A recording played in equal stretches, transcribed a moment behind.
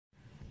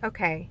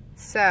Okay,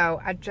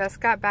 so I just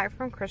got back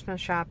from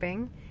Christmas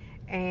shopping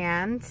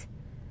and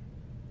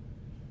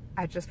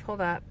I just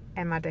pulled up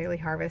and my daily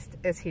harvest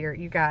is here.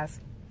 You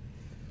guys,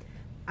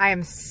 I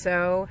am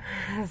so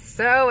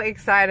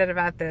excited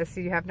about this.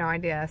 You have no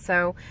idea.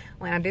 So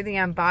when I do the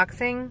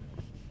unboxing,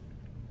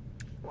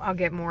 I'll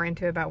get more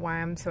into about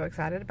why I'm so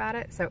excited about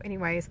it. So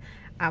anyways,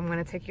 I'm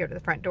going to take you up to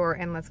the front door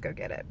and let's go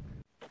get it.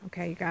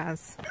 Okay, you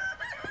guys.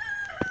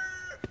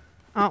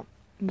 Oh,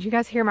 did you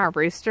guys hear my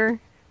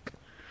rooster?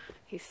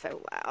 He's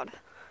so loud.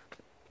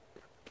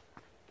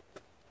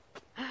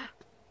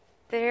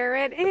 There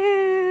it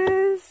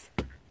is.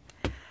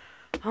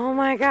 Oh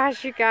my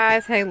gosh, you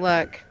guys. Hey,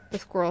 look. The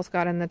squirrels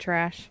got in the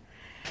trash.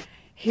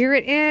 Here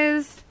it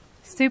is.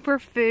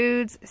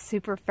 Superfoods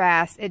Super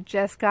Fast. It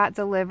just got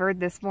delivered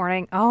this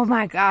morning. Oh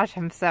my gosh,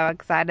 I'm so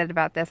excited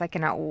about this. I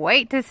cannot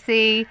wait to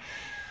see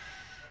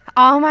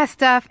all my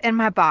stuff in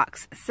my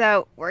box.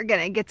 So we're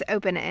going to get to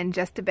open it in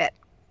just a bit.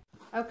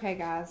 Okay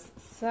guys,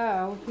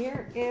 so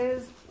here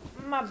is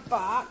my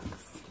box.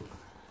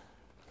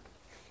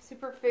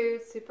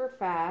 Superfoods Super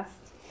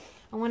Fast.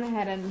 I went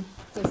ahead and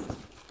just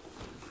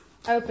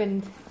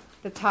opened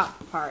the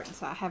top part,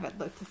 so I haven't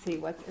looked to see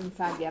what's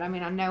inside yet. I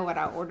mean, I know what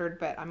I ordered,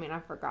 but I mean,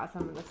 I forgot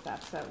some of the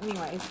stuff. So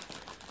anyways,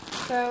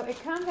 so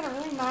it comes in a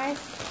really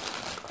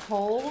nice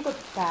cold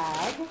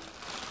bag.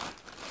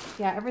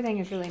 Yeah, everything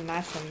is really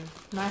nice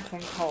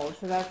and cold,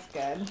 so that's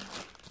good.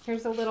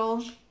 Here's a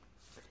little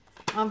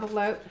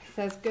envelope. It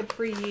says good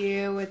for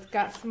you. It's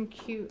got some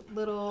cute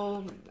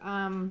little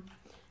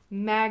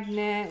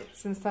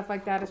magnets and stuff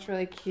like that. It's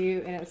really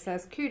cute, and it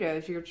says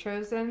kudos, you've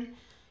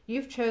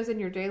chosen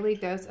your daily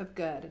dose of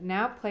good.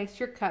 Now place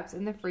your cups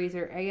in the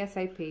freezer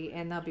ASAP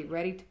and they'll be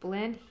ready to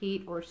blend,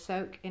 heat, or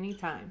soak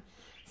anytime.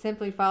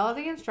 Simply follow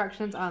the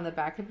instructions on the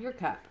back of your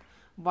cup.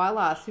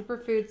 Voila,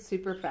 Superfoods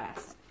Super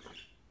Fast.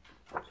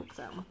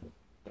 So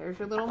there's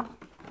your little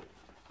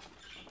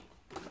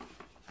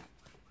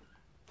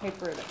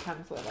paper that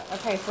comes with it.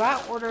 Okay, so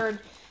I ordered,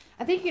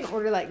 I think you can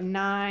order like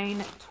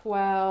 9,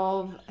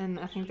 12, and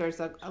I think there's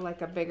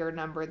like a bigger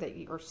number that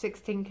you, or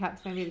 16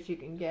 cups maybe that you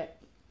can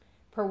get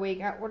per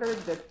week. I ordered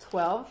the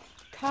 12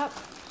 cup.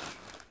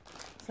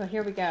 So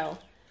here we go.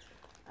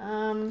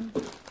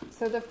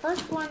 So the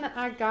first one that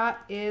I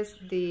got is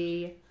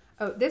the,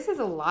 oh, this is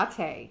a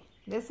latte.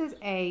 This is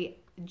a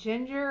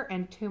ginger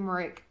and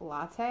turmeric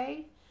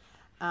latte.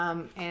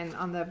 And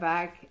on the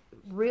back,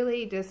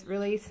 really just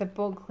really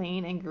simple,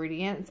 clean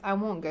ingredients. I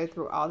won't go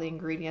through all the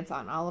ingredients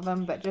on all of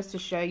them, but just to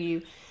show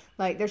you,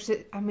 like there's,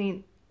 I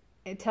mean,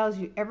 it tells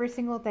you every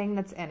single thing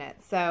that's in it.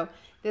 So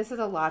this is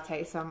a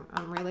latte, so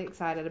I'm really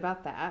excited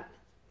about that.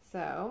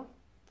 So,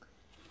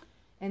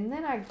 and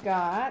then I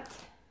got,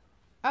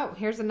 oh,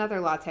 here's another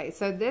latte.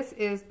 So this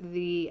is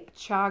the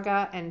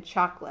chaga and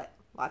chocolate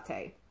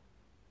latte.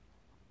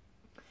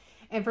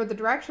 And for the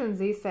directions,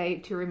 these say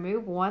to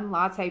remove 1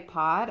 latte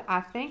pod. I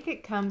think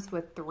it comes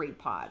with 3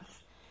 pods.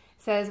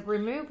 It says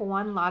remove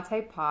 1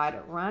 latte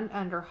pod, run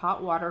under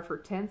hot water for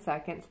 10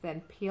 seconds,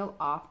 then peel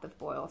off the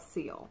foil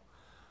seal.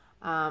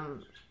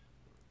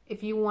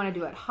 If you want to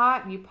do it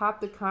hot, you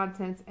pop the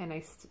contents in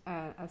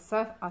a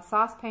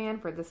saucepan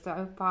for the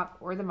stovetop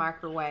or the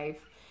microwave,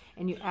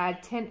 and you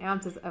add 10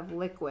 ounces of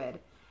liquid,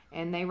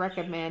 and they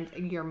recommend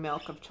your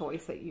milk of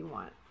choice that you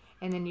want.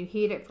 And then you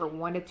heat it for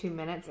 1 to 2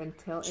 minutes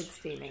until it's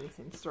steaming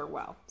and stir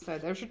well. So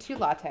there's your 2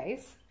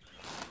 lattes.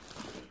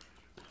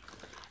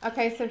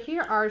 Okay, so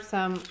here are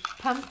some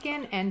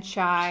pumpkin and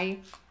chai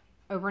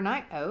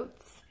overnight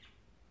oats.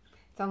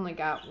 It's only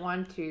got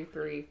 1, 2,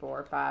 3,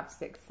 4, 5,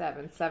 6,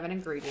 7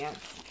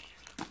 ingredients.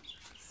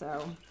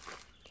 So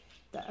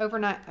the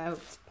overnight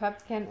oats,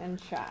 pumpkin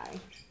and chai.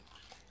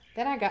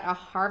 Then I got a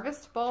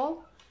harvest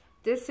bowl.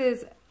 This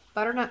is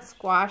butternut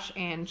squash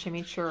and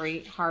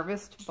chimichurri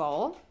harvest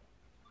bowl.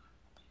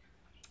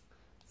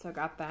 So I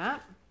got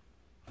that.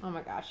 Oh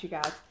my gosh, you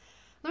guys.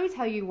 Let me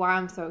tell you why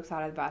I'm so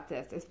excited about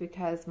this. It's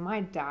because my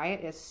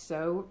diet is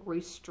so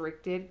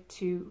restricted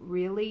to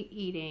really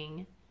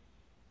eating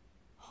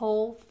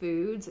whole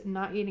foods,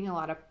 not eating a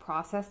lot of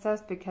processed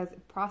stuff, because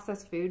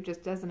processed food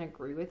just doesn't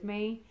agree with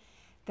me,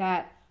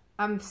 that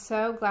I'm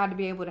so glad to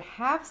be able to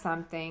have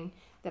something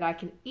that I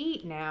can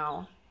eat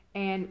now,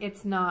 and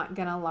it's not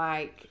gonna,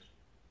 like,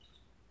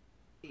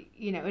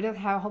 you know, it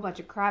doesn't have a whole bunch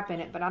of crap in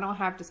it, but I don't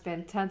have to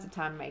spend tons of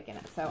time making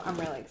it. So I'm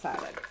really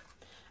excited.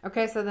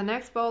 Okay, so the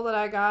next bowl that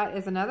I got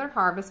is another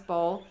harvest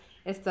bowl.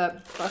 It's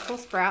the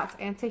Brussels sprouts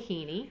and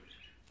tahini.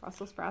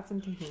 Brussels sprouts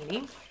and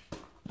tahini.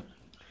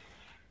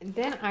 And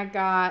then I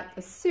got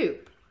a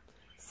soup.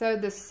 So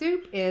the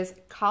soup is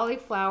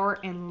cauliflower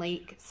and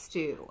leek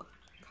stew.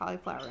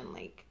 Cauliflower and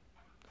leek.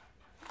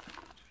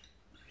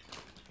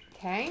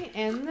 Okay,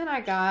 and then I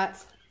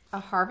got a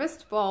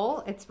harvest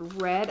bowl. It's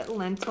red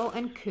lentil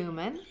and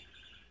cumin.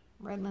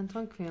 Red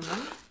lentil and cumin.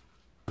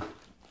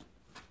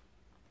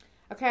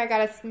 Okay, I got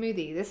a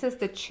smoothie. This is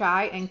the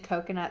chai and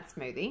coconut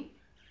smoothie.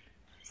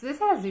 So this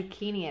has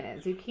zucchini in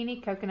it.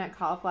 Zucchini, coconut,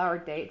 cauliflower,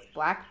 dates,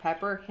 black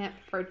pepper, hemp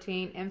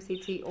protein,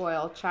 MCT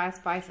oil, chai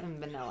spice, and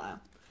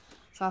vanilla.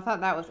 So I thought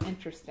that was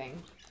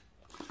interesting.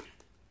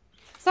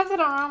 So stuff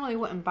that I normally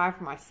wouldn't buy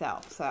for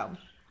myself. So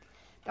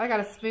I got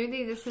a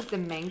smoothie. This is the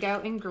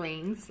mango and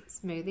greens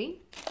smoothie.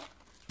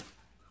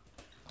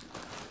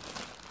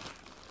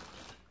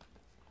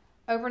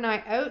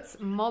 Overnight oats,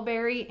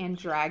 mulberry, and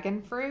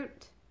dragon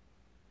fruit.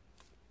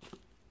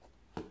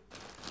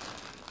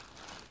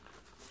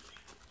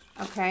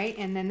 Okay,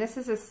 and then this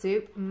is a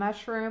soup,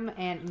 mushroom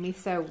and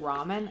miso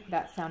ramen.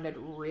 That sounded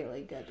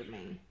really good to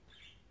me.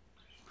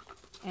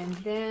 And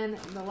then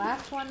the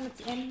last one that's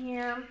in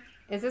here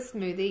is a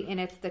smoothie, and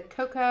it's the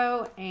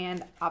cocoa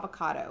and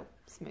avocado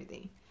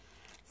smoothie.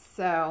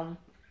 So,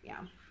 yeah,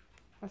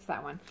 that's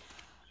that one.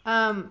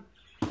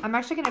 I'm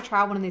actually going to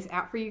try one of these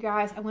out for you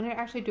guys. I want to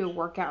actually do a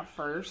workout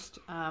first.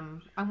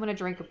 I'm going to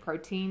drink a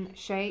protein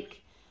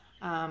shake.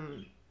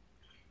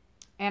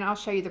 And I'll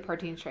show you the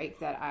protein shake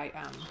that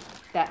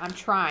I'm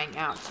trying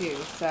out too.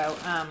 So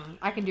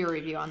I can do a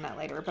review on that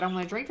later. But I'm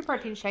going to drink the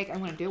protein shake. I'm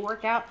going to do a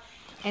workout.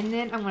 And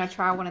then I'm going to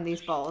try one of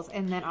these bowls.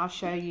 And then I'll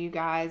show you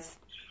guys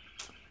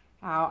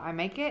how I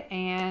make it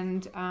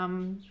and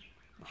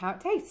how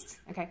it tastes.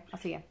 Okay, I'll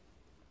see you.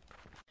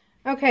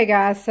 Okay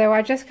guys, so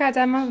I just got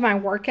done with my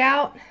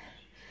workout.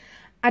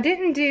 I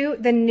didn't do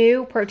the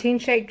new protein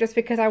shake just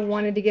because I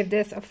wanted to give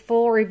this a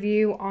full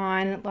review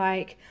on,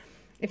 like,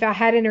 if I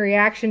had any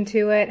reaction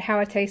to it, how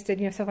it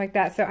tasted, you know, stuff like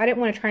that. So I didn't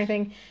want to try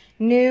anything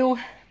new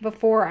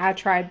before I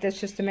tried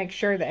this, just to make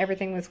sure that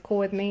everything was cool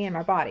with me and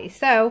my body.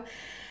 So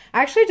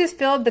I actually just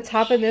filled the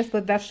top of this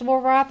with vegetable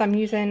broth. I'm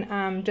using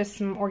just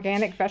some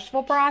organic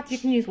vegetable broth. You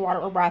can use water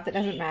or broth, it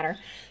doesn't matter.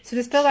 So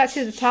just fill that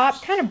to the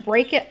top, kind of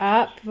break it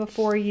up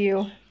before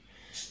you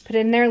put it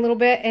in there a little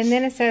bit. And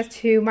then it says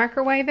to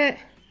microwave it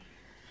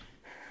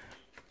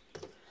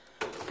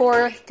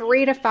for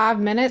 3 to 5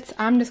 minutes.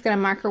 I'm just going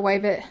to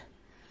microwave it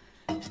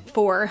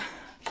for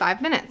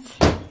 5 minutes.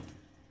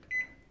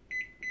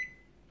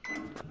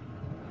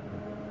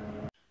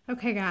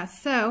 Okay guys,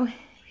 so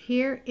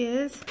here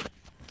is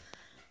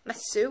my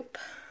soup.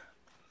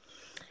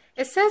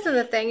 It says in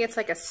the thing it's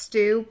like a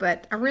stew,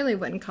 but I really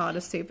wouldn't call it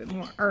a soup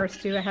anymore, or a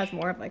stew. It has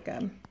more of like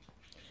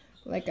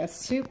a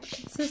soup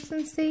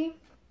consistency.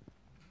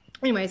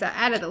 Anyways, I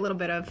added a little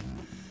bit of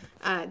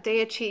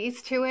Daya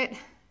cheese to it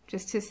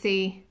just to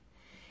see,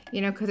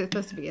 you know, because it's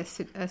supposed to be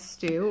a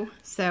stew.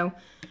 So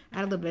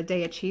add a little bit of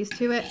Daya cheese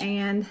to it,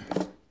 and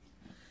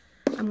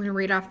I'm going to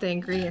read off the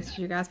ingredients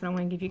to you guys, but I'm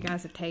going to give you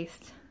guys a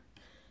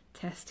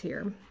test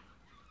here.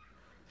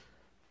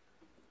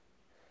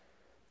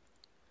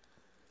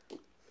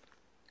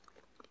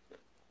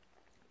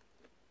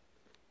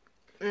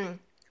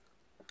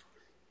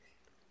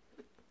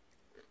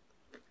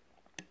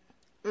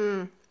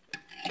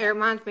 It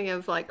reminds me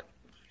of like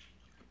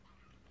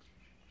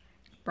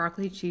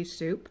broccoli cheese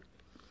soup.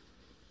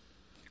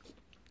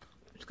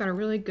 It's got a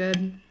really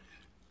good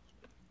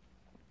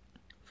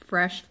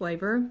fresh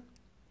flavor.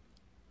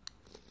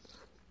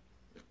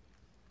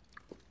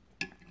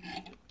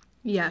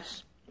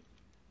 Yes,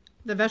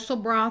 the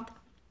vegetable broth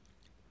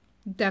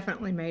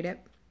definitely made it.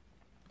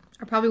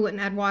 I probably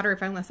wouldn't add water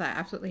unless I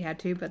absolutely had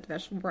to, but the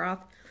vegetable broth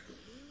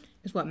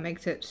is what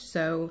makes it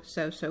so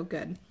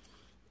good.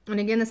 And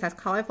again, this has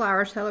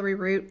cauliflower, celery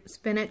root,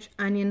 spinach,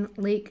 onion,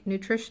 leek,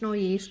 nutritional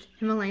yeast,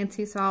 Himalayan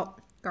sea salt,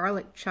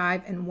 garlic,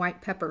 chive, and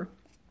white pepper.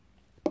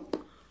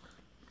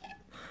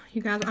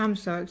 You guys, I'm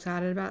so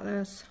excited about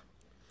this.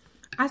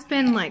 I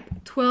spend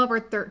like $12 or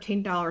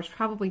 $13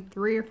 probably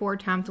 3 or 4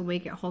 times a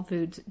week at Whole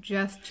Foods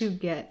just to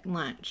get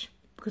lunch,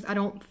 because I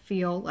don't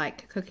feel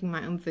like cooking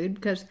my own food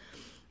because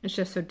it's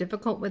just so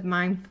difficult with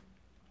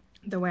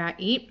the way I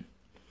eat.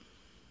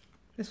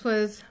 This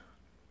was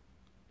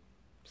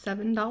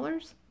 $7 or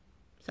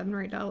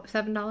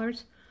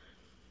 $7.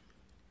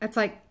 That's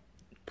like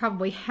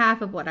probably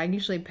half of what I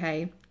usually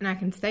pay, and I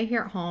can stay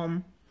here at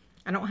home.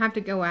 I don't have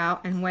to go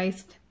out and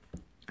waste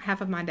half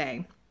of my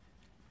day.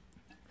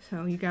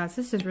 So you guys,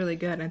 this is really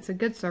good, and it's a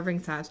good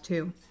serving size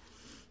too.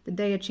 The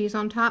Daya cheese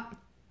on top.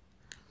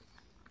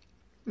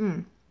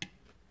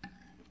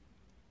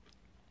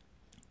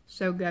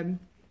 So good.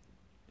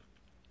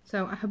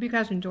 So I hope you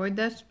guys enjoyed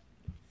this.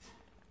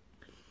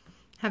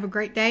 Have a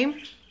great day,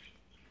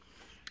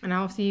 and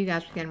I will see you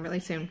guys again really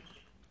soon.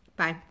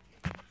 Bye.